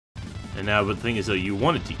And now, but the thing is, though, you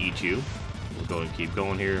want it to eat you. We'll go and keep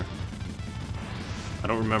going here. I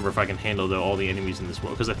don't remember if I can handle, though, all the enemies in this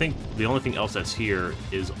world, because I think the only thing else that's here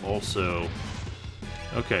is also...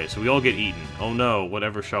 Okay, so we all get eaten. Oh no,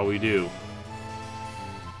 whatever shall we do?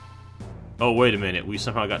 Oh, wait a minute, we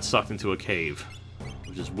somehow got sucked into a cave.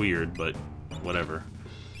 Which is weird, but whatever.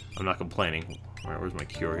 I'm not complaining. Alright, where's my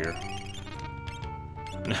cure here?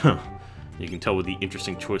 You can tell with the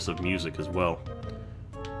interesting choice of music as well.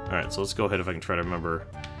 Alright, so let's go ahead if I can try to remember.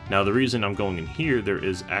 Now, the reason I'm going in here, there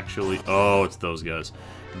is actually... Oh, it's those guys.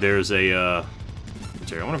 There's a,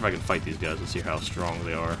 Sorry, I wonder if I can fight these guys and see how strong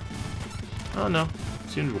they are. Oh, no.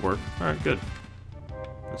 Seemed to work. Alright, good.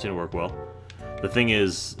 That seemed to work well. The thing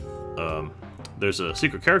is, there's a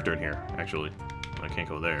secret character in here, actually. I can't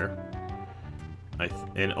go there.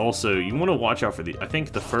 And also, you want to watch out for the... I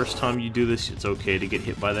think the first time you do this, it's okay to get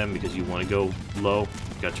hit by them because you want to go low.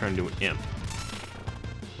 You gotta turn into an imp.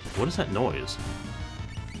 What is that noise?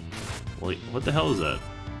 Wait, what the hell is that?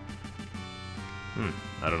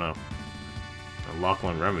 I don't know. A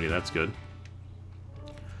Lachlan Remedy, that's good.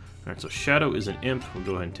 Alright, so Shadow is an imp. We'll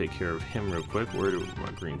go ahead and take care of him real quick. Where do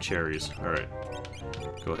my green cherries? Alright.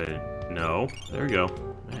 Go ahead. No. There we go.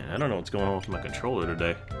 Man, I don't know what's going on with my controller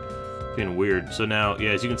today. Being weird. So now, yeah,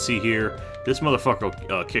 as you can see here, this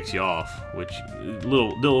motherfucker kicks you off, which is a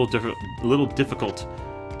little difficult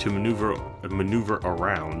to maneuver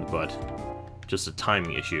around, but just a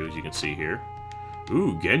timing issue, as you can see here.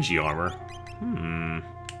 Ooh, Genji armor.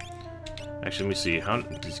 Actually, let me see.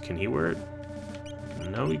 Can he wear it?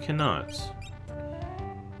 No, he cannot.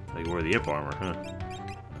 He wear the imp armor, huh?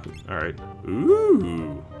 Alright.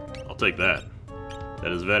 Ooh! I'll take that.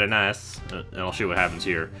 That is very nice. And I'll show you what happens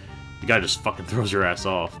here. The guy just fucking throws your ass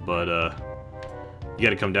off, but, you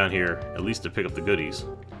gotta come down here, at least to pick up the goodies.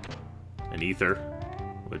 An ether,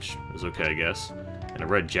 which is okay, I guess. And a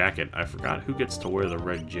red jacket. I forgot who gets to wear the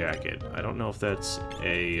red jacket. I don't know if that's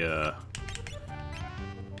a,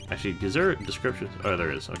 Actually, is there a description? Oh,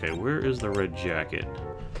 there is. Okay, where is the red jacket?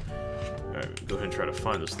 Alright, go ahead and try to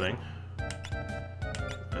find this thing.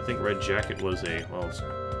 I think red jacket was a, well, it's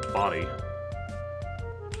body.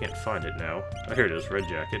 Can't find it now. Oh, here it is, red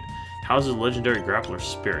jacket. Houses legendary grappler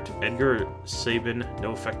spirit. Edgar Sabin,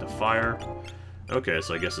 no effect of fire. Okay,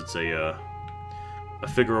 so I guess it's a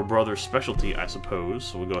Figaro Brothers specialty, I suppose.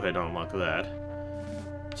 So we'll go ahead and unlock that.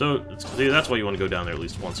 So, that's why you want to go down there at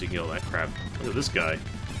least once so you can get all that crap. Look at this guy.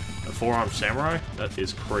 A four-armed samurai? That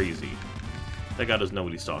is crazy. That guy doesn't know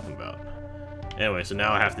what he's talking about. Anyway, so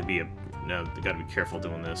now I have to be now I gotta be careful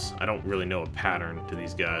doing this. I don't really know a pattern to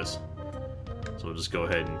these guys. So we'll just go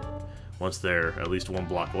ahead and, once they're at least one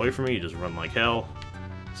block away from me, you just run like hell.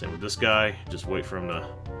 Same with this guy, just wait for him to...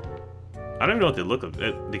 I don't even know what they look like.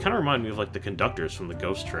 They kind of remind me of like the conductors from the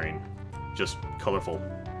Ghost Train. Just colorful.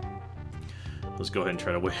 Let's go ahead and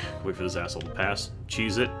try to wait for this asshole to pass.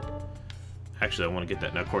 Cheese it. Actually, I want to get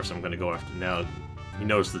that. Now, of course, I'm going to go after... Now, you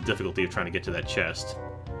notice the difficulty of trying to get to that chest.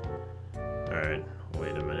 Alright,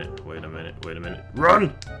 wait a minute, wait a minute, wait a minute.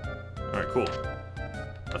 Run! Alright, cool.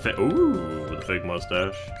 Ooh, with a fake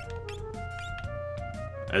mustache.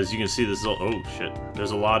 As you can see, this is all... Oh, shit.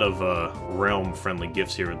 There's a lot of realm-friendly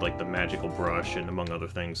gifts here with, like, the magical brush and among other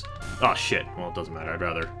things. Oh, shit. Well, it doesn't matter. I'd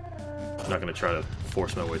rather... I'm not going to try to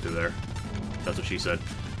force my way through there. That's what she said.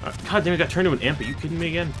 God damn it, got turned into an imp. Are you kidding me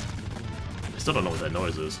again? I still don't know what that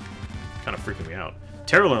noise is. Kind of freaking me out.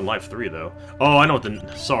 Terrorland Life 3, though. Oh, I know what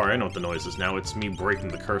the... Sorry, I know what the noise is now. It's me breaking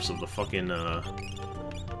the curse of the fucking, of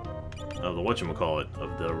the whatchamacallit,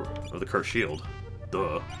 of the cursed shield.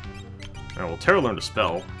 Duh. Alright, well, Terra learned a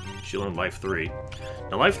spell. She learned Life 3.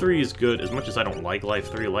 Now, Life 3 is good, as much as I don't like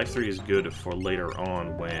Life 3, Life 3 is good for later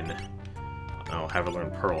on when I'll have her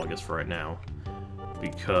learn Pearl, I guess, for right now.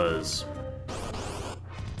 Because,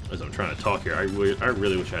 as I'm trying to talk here, I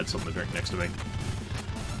really wish I had something to drink next to me.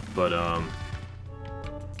 But,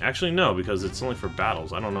 actually, no, because it's only for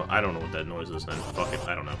battles. I don't know what that noise is, then. Fuck it,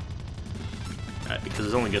 I don't know. Because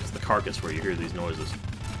it only gets to the carcass where you hear these noises.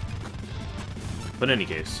 But in any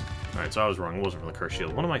case... Alright, so I was wrong. It wasn't from the cursed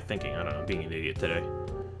shield. What am I thinking? I don't know. Being an idiot today.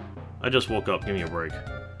 I just woke up. Give me a break.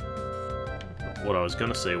 What I was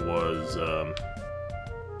gonna say was,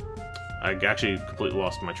 I actually completely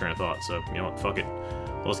lost my train of thought, so, you know what? Fuck it.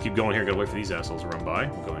 Well, let's keep going here. Gotta wait for these assholes to run by.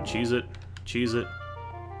 We'll go and cheese it. Cheese it.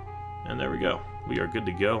 And there we go. We are good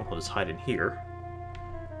to go. Let us hide in here.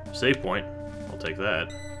 Save point. I'll take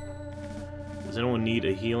that. Does anyone need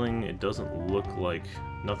a healing? It doesn't look like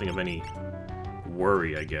nothing of any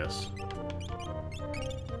worry, I guess.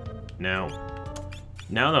 Now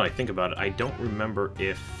that I think about it, I don't remember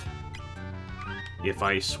if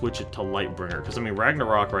I switch it to Lightbringer, because I mean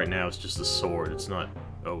Ragnarok right now is just a sword. It's not.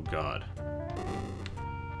 Oh, Oh god.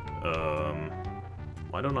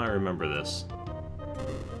 Why don't I remember this?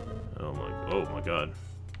 Oh my god.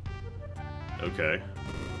 Okay.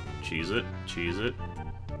 Cheese it. Cheese it.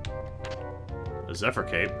 A Zephyr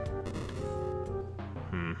Cape.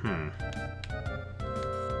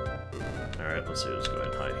 Alright, let's see. Let's go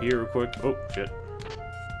ahead and hide here real quick. Oh, shit.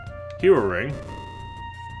 Hero Ring.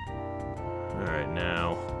 Alright,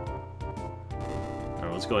 now...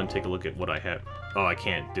 Alright, let's go ahead and take a look at what I have. Oh, I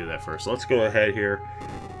can't do that first. So let's go ahead here.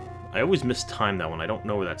 I always mistime that one. I don't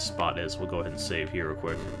know where that spot is. We'll go ahead and save here real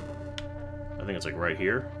quick. I think it's like right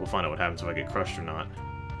here. We'll find out what happens if I get crushed or not.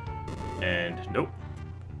 And, nope.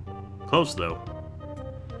 Close, though.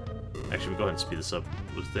 Actually, we'll go ahead and speed this up.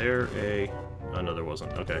 Was there a... Oh, no, there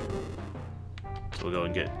wasn't. Okay. So we'll go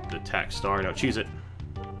and get the attack star. Now, cheese it.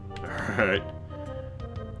 Alright.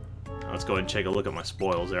 Let's go ahead and take a look at my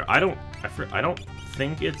spoils there. I don't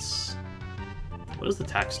think it's... What does the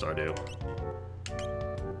attack star do?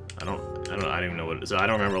 I don't even know what it is. I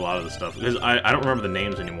don't remember a lot of the stuff. Because I don't remember the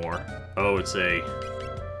names anymore. Oh, it's a...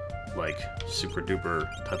 like, super duper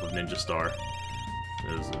type of ninja star.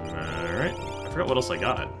 Alright. I forgot what else I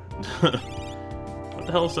got. What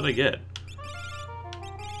the hell else did I get?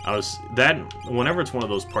 Whenever it's one of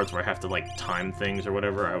those parts where I have to, like, time things or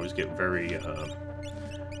whatever, I always get very,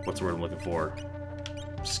 what's the word I'm looking for?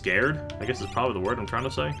 Scared, I guess is probably the word I'm trying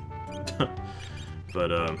to say.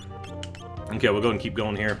 But, okay, we'll go and keep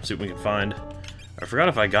going here, see what we can find. I forgot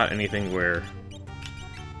if I got anything where,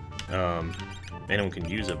 anyone can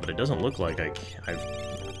use it, but it doesn't look like I've...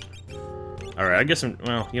 Alright, I guess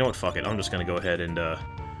well, you know what, fuck it, I'm just gonna go ahead and,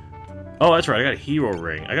 Oh, that's right, I got a hero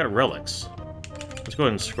ring. I got relics. Let's go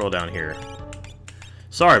ahead and scroll down here.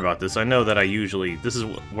 Sorry about this. I know that I usually... This is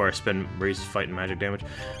where I spend races fighting magic damage.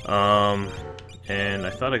 And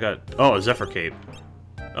I thought I got... Oh, a Zephyr Cape.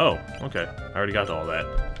 Oh, okay. I already got all that.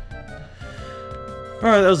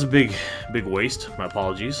 Alright, that was a big waste. My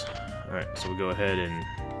apologies. Alright, so we'll go ahead and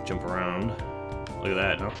jump around. Look at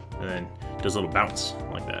that, huh? And then it does a little bounce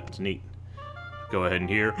like that. It's neat. Go ahead and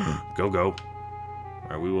here. Go.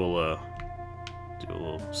 Alright, we will, do a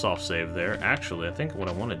little soft save there. Actually, I think what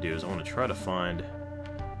I want to do is I want to try to find...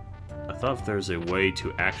 I thought if there's a way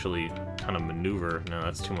to actually kind of maneuver... No,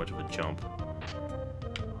 that's too much of a jump.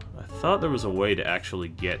 I thought there was a way to actually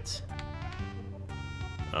get...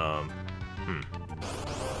 Oh,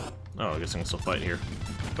 I guess I can still fight here.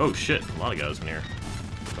 Oh shit, a lot of guys in here.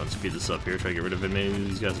 Let's speed this up here, try to get rid of as many of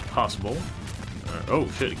these guys as possible. Oh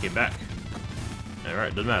shit, it came back.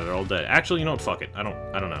 Alright, doesn't matter, they're all dead. Actually, you know what, fuck it. I don't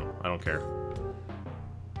know. I don't care.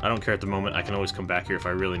 I don't care at the moment. I can always come back here if I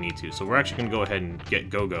really need to. So we're actually going to go ahead and get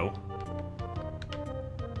Go-Go.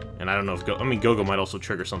 And I don't know if Go-Go might also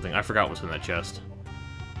trigger something. I forgot what's in that chest.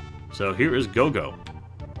 So here is Go-Go.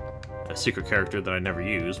 A secret character that I never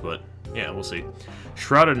use, but yeah, we'll see.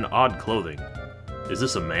 Shrouded in odd clothing. Is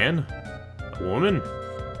this a man? A woman?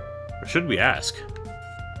 Or should we ask?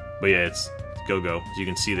 But yeah, it's Go-Go. As you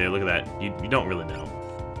can see there, look at that. You don't really know.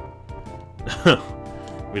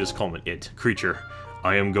 We just call him an it. Creature.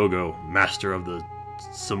 I am Go-Go, master of the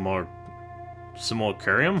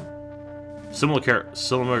Simulacarium?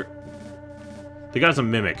 The guy's a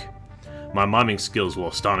mimic. My miming skills will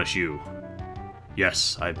astonish you.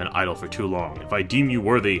 Yes, I've been idle for too long. If I deem you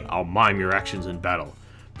worthy, I'll mime your actions in battle.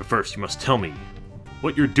 But first, you must tell me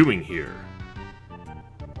what you're doing here.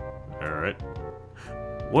 Alright.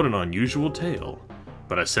 What an unusual tale.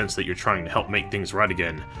 But I sense that you're trying to help make things right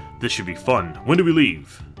again. This should be fun. When do we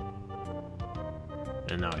leave?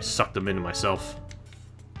 And now I sucked them into myself.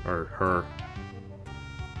 Or her.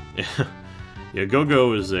 Yeah,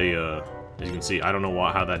 Go-Go is a, as you can see, I don't know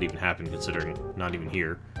how that even happened, considering not even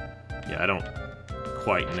here. Yeah, I don't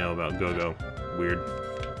quite know about Go-Go. Weird.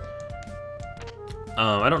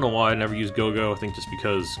 I don't know why I never used Go-Go. I think just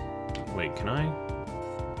because... Wait, can I...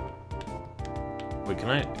 Wait,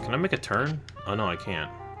 can I make a turn? Oh, no, I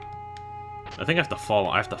can't. I think I have to fall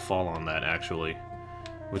on that, actually.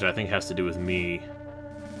 Which I think has to do with me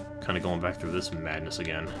kind of going back through this madness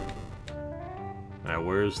again. Alright,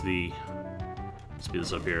 where's the... Speed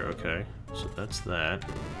this up here, okay. So that's that.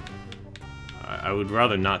 I would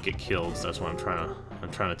rather not get killed, so that's why I'm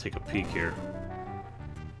trying to take a peek here.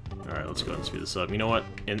 Alright, let's go ahead and speed this up. You know what?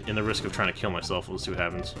 In the risk of trying to kill myself, let's see what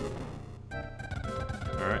happens.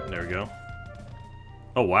 Alright, there we go.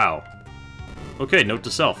 Oh, wow. Okay, note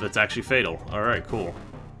to self, that's actually fatal. Alright, cool.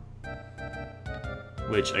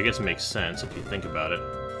 Which, I guess makes sense if you think about it.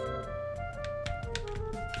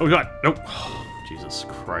 Oh god, nope. Oh, Jesus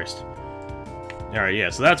Christ. Alright, yeah,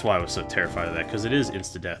 so that's why I was so terrified of that, because it is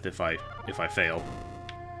insta-death if I fail.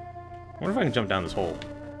 I wonder if I can jump down this hole.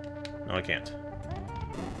 No, I can't.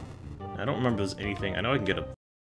 I don't remember there's anything. I know I can get a